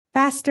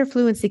Faster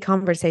Fluency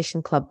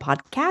Conversation Club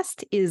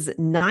podcast is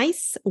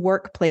Nice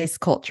Workplace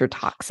Culture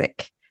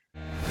Toxic?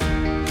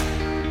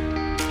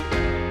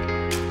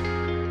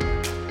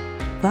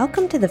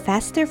 Welcome to the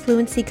Faster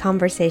Fluency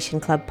Conversation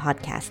Club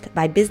podcast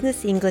by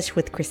Business English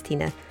with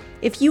Christina.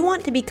 If you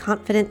want to be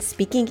confident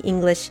speaking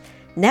English,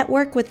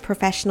 network with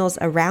professionals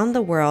around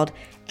the world,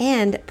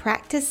 and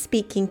practice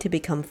speaking to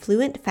become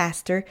fluent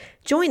faster,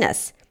 join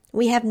us.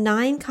 We have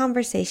 9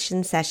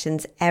 conversation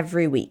sessions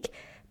every week.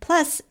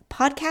 Plus,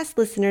 podcast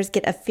listeners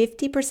get a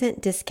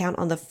 50% discount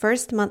on the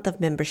first month of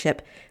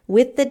membership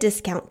with the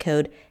discount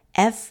code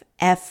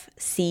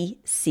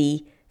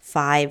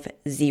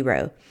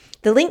FFCC50.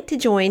 The link to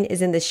join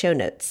is in the show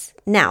notes.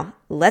 Now,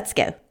 let's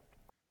go.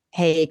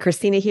 Hey,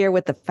 Christina here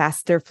with the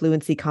Faster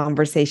Fluency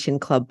Conversation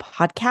Club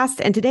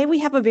podcast. And today we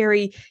have a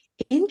very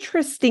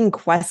interesting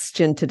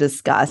question to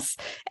discuss.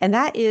 And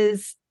that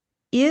is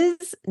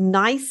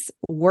nice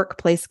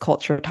workplace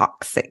culture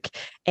toxic?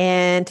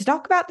 And to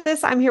talk about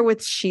this, I'm here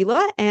with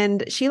Sheila.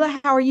 And Sheila,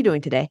 how are you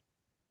doing today?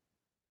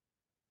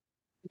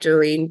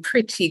 Doing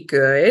pretty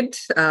good.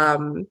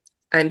 I'm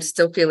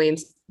still feeling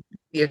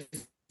the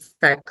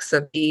effects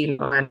of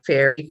being on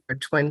ferry for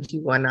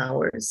 21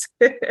 hours.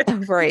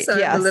 Right. So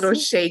yes. I'm a little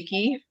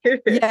shaky.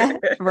 Yeah.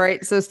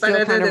 Right. So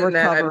still kind of recovering.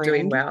 That, I'm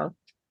doing well.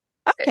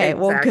 Okay. Exactly.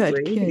 Well,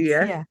 good.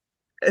 Yeah.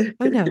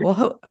 Oh no.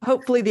 Well,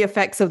 hopefully the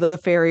effects of the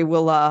ferry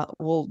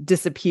will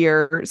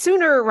disappear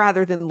sooner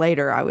rather than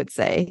later, I would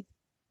say.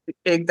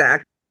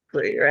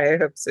 Exactly. Right. I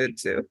hope so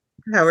too.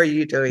 How are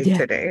you doing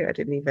today? I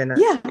didn't even.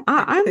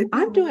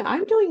 I'm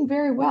doing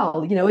very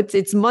well. You know,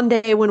 it's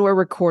Monday when we're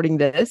recording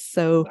this,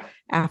 so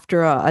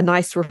after a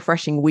nice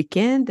refreshing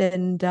weekend,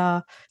 and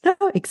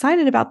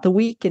excited about the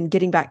week and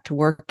getting back to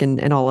work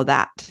and all of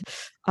that.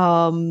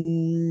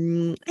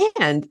 And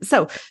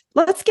so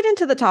let's get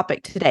into the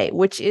topic today,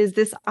 which is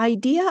this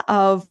idea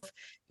of,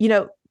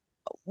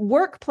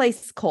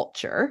 workplace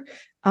culture,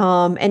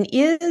 and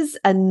is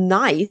a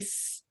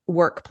nice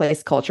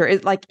workplace culture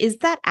is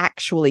that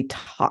actually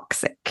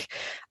toxic?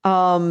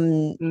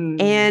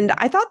 And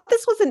I thought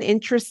this was an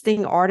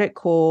interesting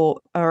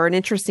article or an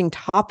interesting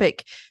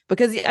topic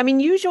because, I mean,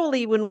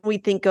 usually when we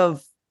think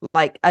of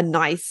like a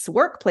nice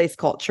workplace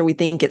culture, we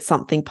think it's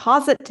something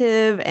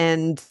positive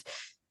and,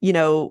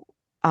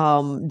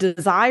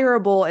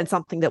 desirable and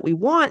something that we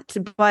want,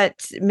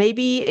 but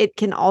maybe it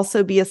can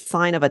also be a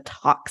sign of a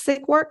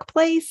toxic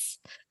workplace.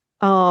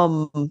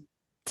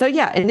 So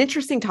yeah, an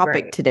interesting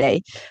topic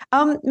today.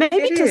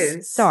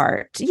 Maybe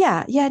start.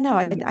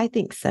 I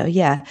think so.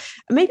 Yeah.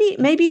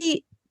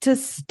 Maybe to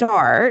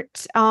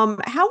start,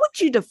 how would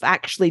you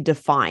actually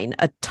define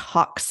a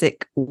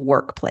toxic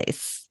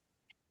workplace?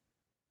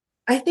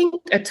 I think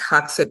a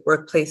toxic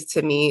workplace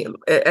to me,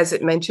 as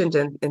it mentioned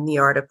in the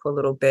article a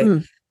little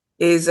bit,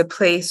 is a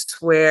place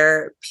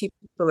where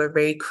people are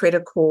very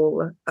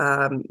critical,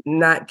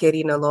 not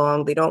getting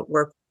along. They don't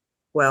work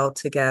well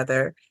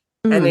together.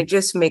 And it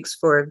just makes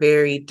for a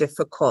very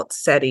difficult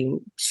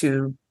setting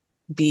to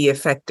be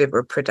effective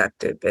or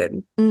productive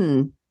in.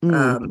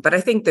 But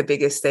I think the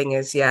biggest thing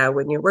is,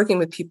 when you're working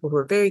with people who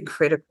are very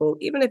critical,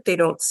 even if they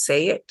don't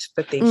say it,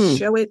 but they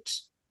show it.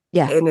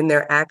 Yeah. And in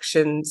their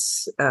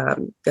actions,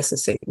 that's the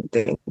same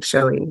thing,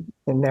 showing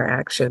in their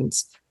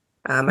actions.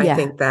 I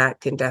think that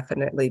can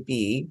definitely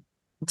be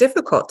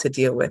difficult to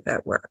deal with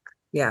at work.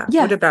 Yeah.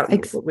 What about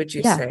you? What would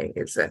you say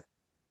is it?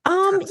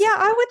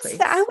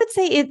 I would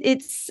say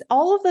it's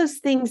all of those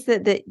things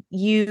that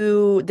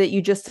you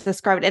just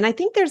described. And I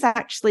think there's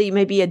actually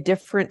maybe a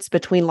difference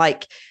between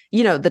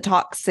the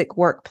toxic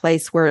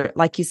workplace where,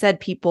 like you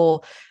said,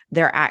 people,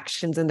 their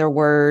actions and their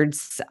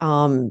words,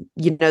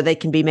 they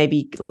can be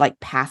maybe like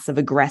passive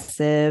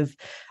aggressive,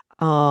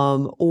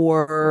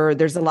 or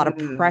there's a lot of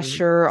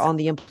pressure on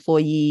the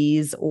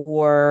employees,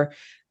 or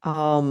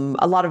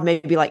a lot of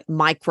maybe like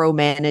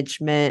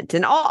micromanagement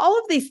and all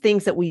of these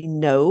things that we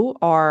know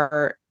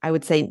are, I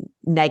would say,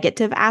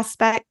 negative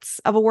aspects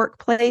of a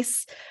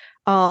workplace.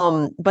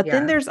 But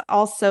then there's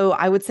also,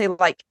 I would say,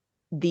 like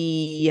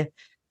the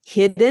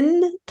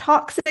hidden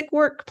toxic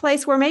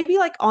workplace where maybe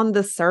like on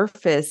the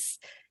surface,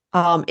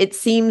 it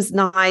seems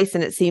nice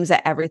and it seems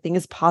that everything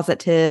is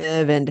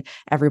positive and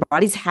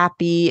everybody's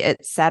happy,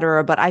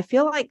 etc. But I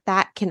feel like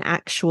that can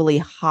actually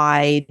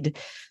hide,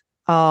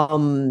 I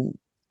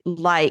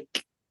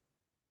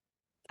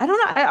don't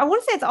know. I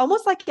want to say it's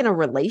almost like in a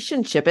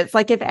relationship. It's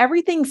like if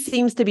everything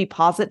seems to be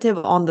positive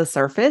on the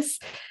surface,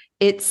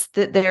 it's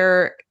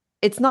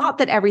not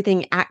that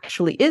everything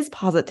actually is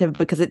positive,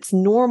 because it's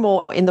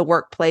normal in the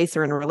workplace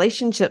or in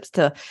relationships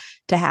to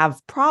have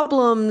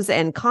problems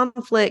and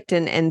conflict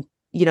and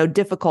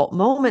difficult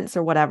moments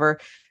or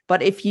whatever.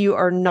 But if you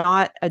are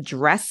not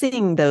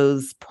addressing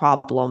those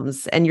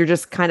problems and you're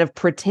just kind of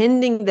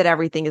pretending that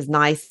everything is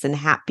nice and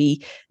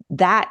happy,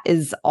 that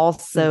is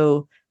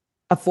also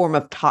a form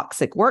of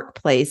toxic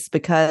workplace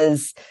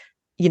because,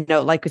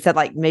 like we said,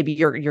 like maybe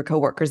your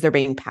coworkers, they're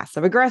being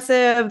passive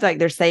aggressive, like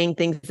they're saying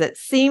things that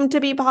seem to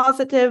be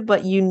positive,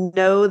 but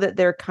that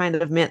they're kind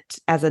of meant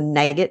as a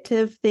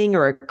negative thing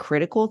or a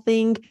critical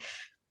thing.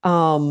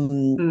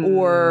 Mm.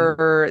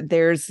 Or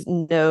there's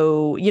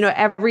no,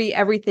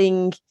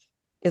 everything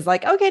is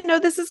like, okay, no,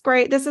 this is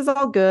great. This is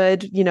all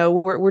good.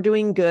 We're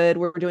doing good.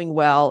 We're doing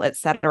well, et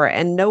cetera.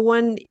 And no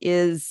one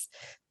is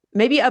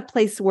maybe a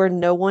place where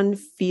no one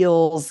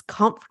feels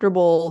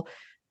comfortable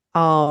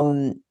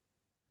um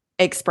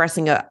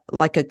expressing a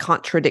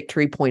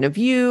contradictory point of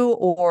view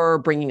or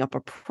bringing up a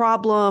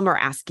problem or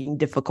asking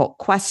difficult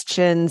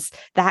questions,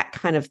 that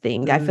kind of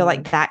thing. I feel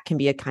like that can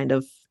be a kind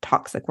of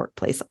toxic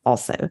workplace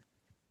also.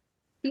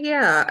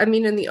 Yeah, I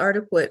mean, in the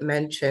article, it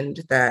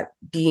mentioned that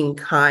being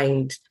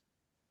kind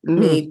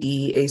may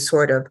be a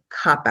sort of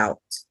cop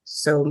out.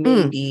 So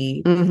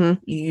maybe Mm-hmm.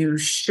 you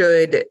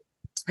should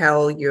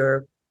tell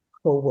your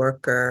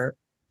coworker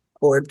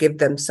or give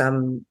them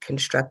some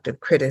constructive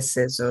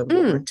criticism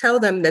or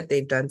tell them that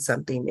they've done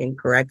something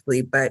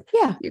incorrectly, but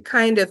Yeah. you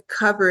kind of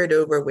cover it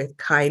over with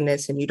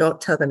kindness and you don't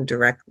tell them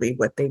directly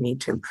what they need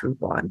to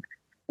improve on.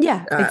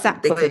 Yeah, They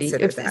exactly.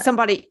 consider If that.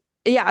 somebody,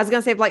 yeah, I was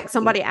gonna say if like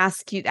somebody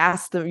asked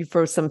them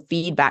for some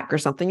feedback or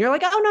something, you're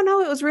like, oh no,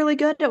 it was really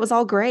good. It was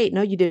all great.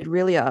 No, you did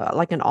really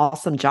like an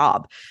awesome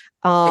job.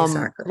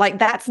 Exactly. Like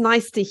that's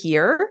nice to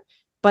hear,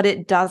 but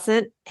it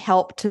doesn't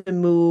help to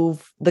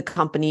move the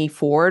company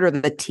forward or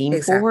the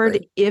team forward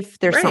Exactly. if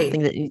there's Right.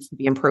 something that needs to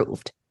be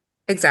improved.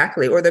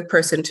 Exactly. Or the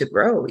person to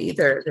grow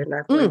either. They're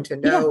not going to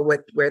Yeah. know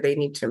where they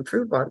need to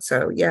improve on.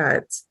 So yeah,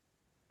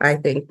 I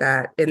think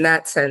that in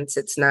that sense,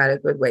 it's not a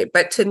good way.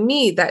 But to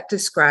me, that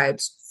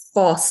describes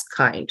false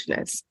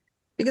kindness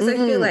because I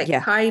feel like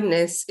Yeah.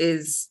 kindness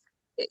is,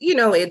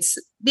 it's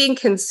being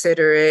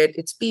considerate,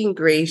 it's being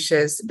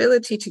gracious,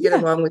 ability to get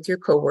Yeah. along with your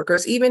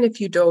coworkers, even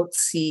if you don't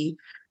see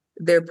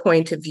their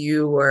point of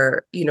view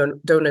or,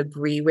 don't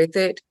agree with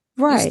it,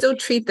 you Right. still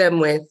treat them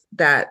with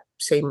that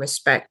same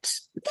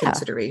respect, Yeah.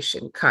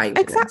 consideration,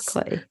 kindness.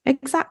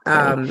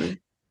 Exactly.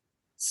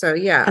 So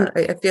yeah,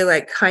 And I feel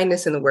like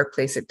kindness in the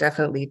workplace, it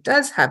definitely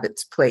does have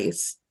its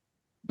place,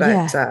 but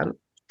yeah.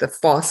 the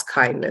false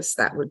kindness,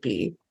 that would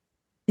be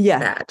Yeah.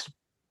 bad.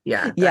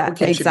 Yeah, that Yeah, would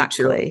contribute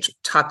to a exactly.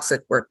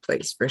 toxic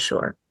workplace for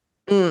sure.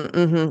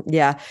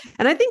 Yeah.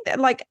 And I think that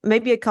like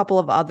maybe a couple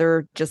of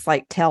other just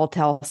like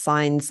telltale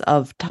signs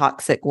of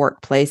toxic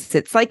workplace.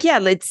 It's like, yeah,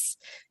 it's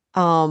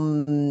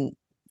um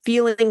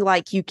feeling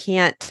like you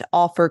can't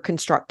offer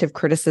constructive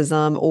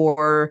criticism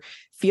or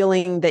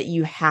feeling that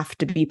you have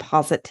to be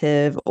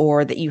positive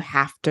or that you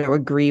have to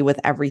agree with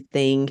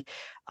everything.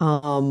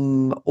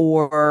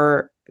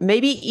 Or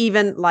maybe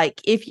even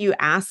like if you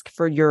ask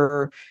for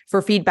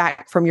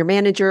feedback from your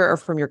manager or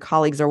from your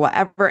colleagues or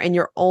whatever, and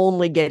you're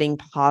only getting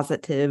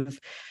positive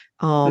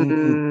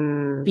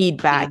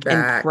feedback and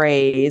Feedback.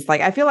 praise.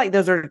 Like I feel like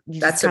those are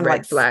just That's a kind of like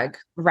red flag.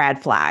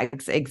 red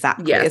flags.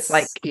 Exactly. It's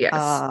like, Yes,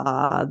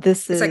 yes.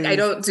 this It's like I is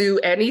don't do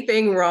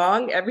anything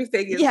wrong.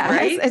 Everything is yeah,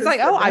 right. it's like,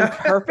 Just oh, I'm about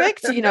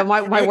perfect.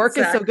 My work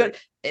is so exactly.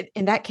 good.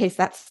 In that case,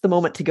 that's the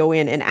moment to go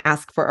in and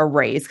ask for a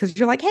raise because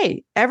you're like,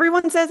 hey,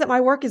 everyone says that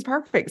my work is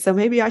perfect, so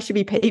maybe I should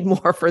be paid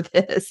more for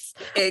this.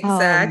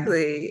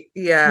 Exactly.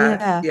 Yeah.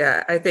 Yeah,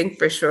 Yeah. I think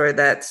for sure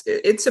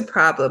it's a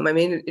problem. I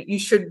mean, you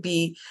should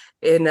be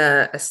in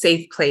a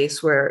safe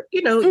place where,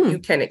 you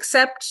mm, can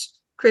accept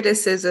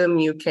criticism,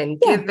 you can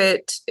yeah, give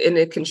it in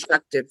a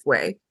constructive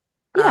way.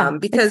 yeah,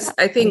 Because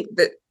I exactly. think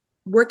that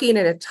working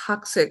in a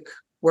toxic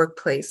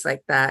workplace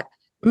like that,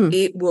 Mm,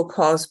 it will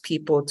cause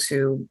people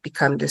to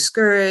become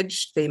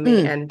discouraged. They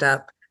may mm, end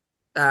up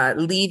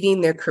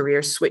leaving their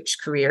career, switch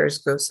careers,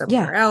 go yeah,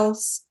 somewhere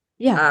else.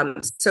 yeah.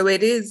 So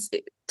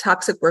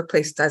toxic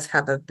workplace does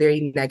have a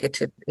very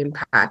negative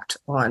impact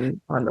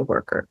on the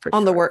worker for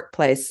On the sure.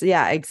 workplace.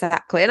 Yeah,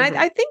 exactly. And Mm-hmm.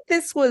 I think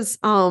this was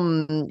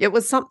it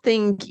was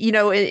something,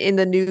 in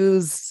the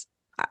news.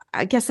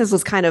 I guess this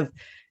was kind of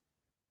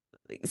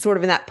sort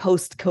of in that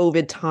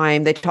post-COVID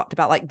time. They talked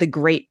about like the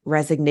great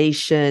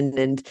resignation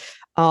and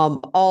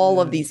all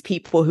of Mm, these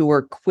people who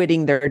were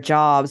quitting their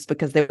jobs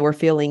because they were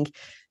feeling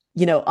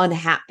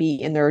unhappy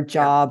in their yeah.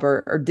 job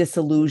or Mm-hmm.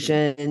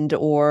 disillusioned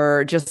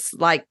or just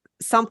like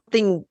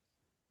something,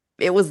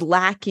 it was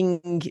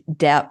lacking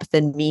depth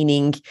and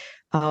meaning.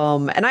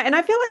 And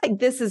I feel like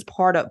this is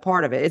part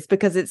of it. It's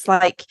because it's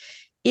like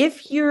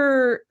if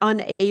you're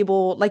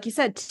unable, like you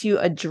said, to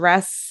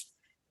address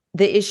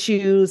the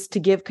issues,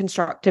 to give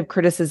constructive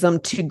criticism,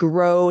 to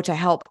grow, to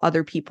help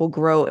other people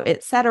grow,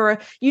 etc.,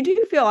 you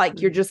do feel like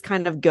you're Mm, just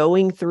kind of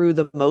going through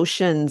the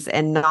motions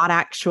and not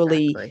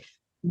actually exactly.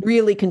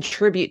 really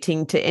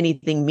contributing to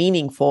anything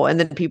meaningful. And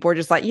then people are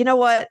just like, you know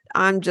what?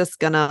 I'm just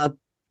gonna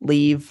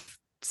leave.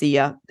 See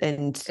ya.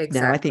 And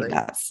no, I think Exactly.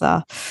 that's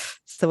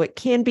so it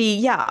can be,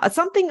 yeah,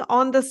 something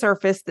on the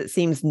surface that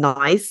seems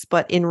nice,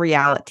 but in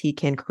reality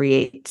can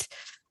create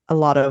a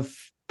lot of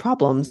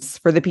problems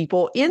for the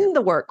people Yeah. in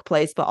the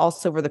workplace, but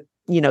also for the,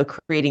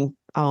 creating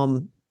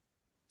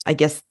I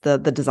guess the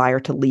desire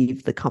to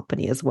leave the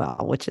company as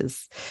well, which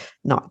is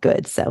not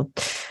good. So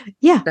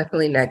yeah.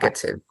 Definitely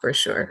negative for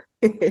sure.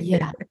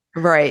 Yeah.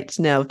 Right.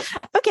 No.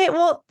 Okay.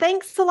 Well,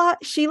 thanks a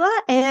lot,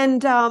 Sheila.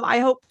 And I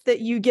hope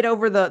that you get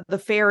over the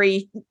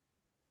fairy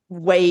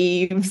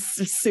waves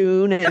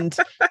soon. And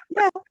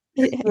yeah.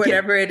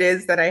 whatever it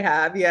is that I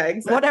have. Yeah,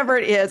 exactly. Whatever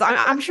it is.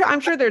 I'm sure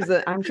there's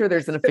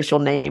an official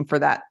name for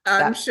that.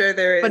 I'm sure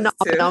there is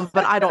phenomenon, too.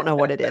 But I don't know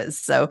what it is.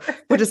 So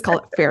we'll just call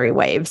it fairy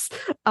waves.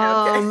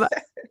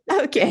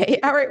 Okay.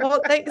 All right.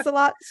 Well, thanks a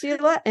lot,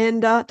 Sheila,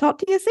 and talk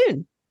to you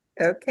soon.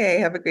 Okay.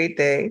 Have a great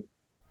day.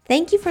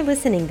 Thank you for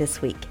listening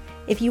this week.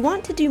 If you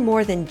want to do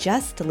more than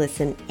just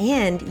listen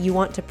and you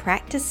want to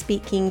practice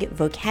speaking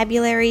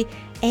vocabulary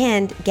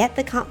and get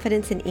the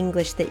confidence in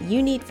English that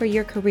you need for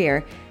your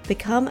career,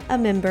 become a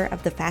member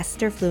of the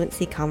Faster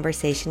Fluency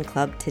Conversation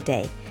Club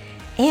today.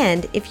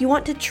 And if you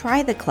want to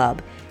try the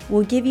club,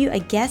 we'll give you a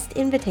guest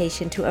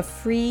invitation to a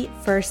free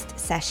first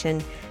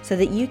session so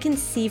that you can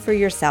see for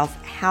yourself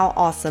how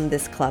awesome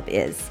this club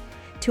is.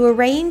 To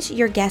arrange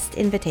your guest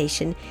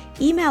invitation,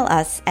 email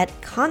us at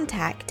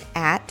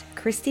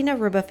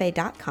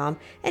contact@ChristinaRebuffet.com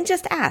and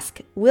just ask.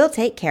 We'll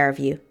take care of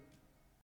you.